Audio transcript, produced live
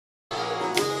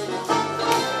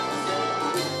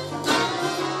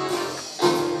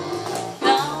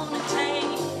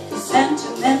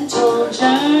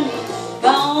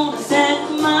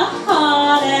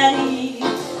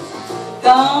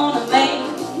Gonna make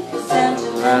a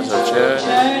sentimental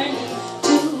journey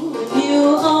to review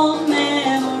old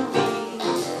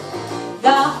memories.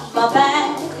 Got my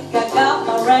bag, I got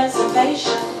my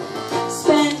reservation.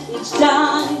 Spent each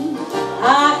dime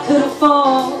I could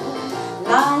afford,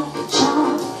 like a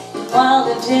child in wild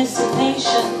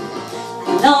anticipation. I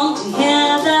long to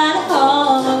hear that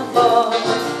all aboard.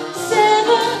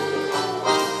 7,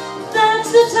 that's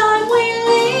the time we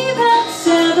leave at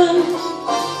 7.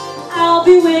 I'll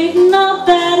be waiting up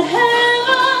at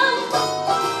heaven,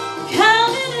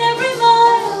 counting every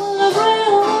mile of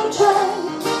railroad track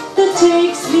that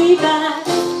takes me back.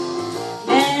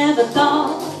 Never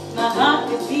thought my heart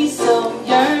could be so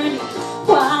yearning.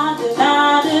 Why did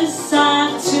I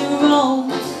decide to roam?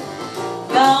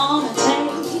 Gonna take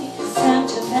a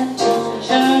sentimental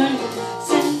journey,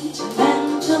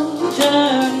 sentimental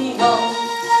journey home.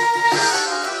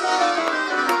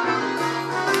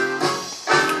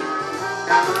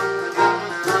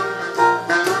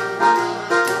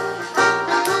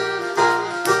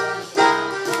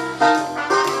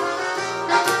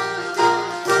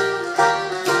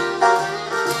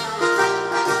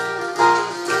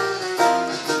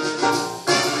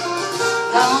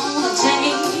 Gonna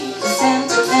take a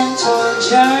sentimental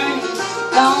journey,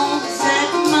 gonna set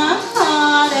my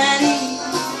heart at ease.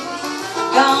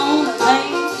 Gonna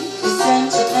make a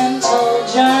sentimental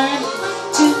journey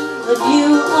to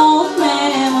review old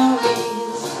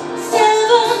memories.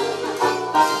 7,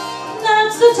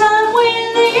 that's the time we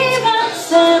leave at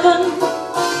 7.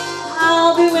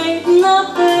 I'll be waiting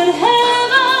up at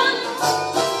heaven,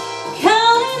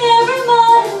 counting every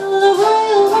mile of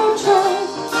railroad track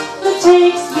that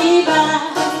takes me back.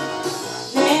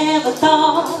 Never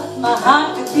thought my heart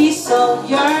could be so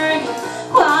yearning.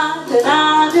 Why did I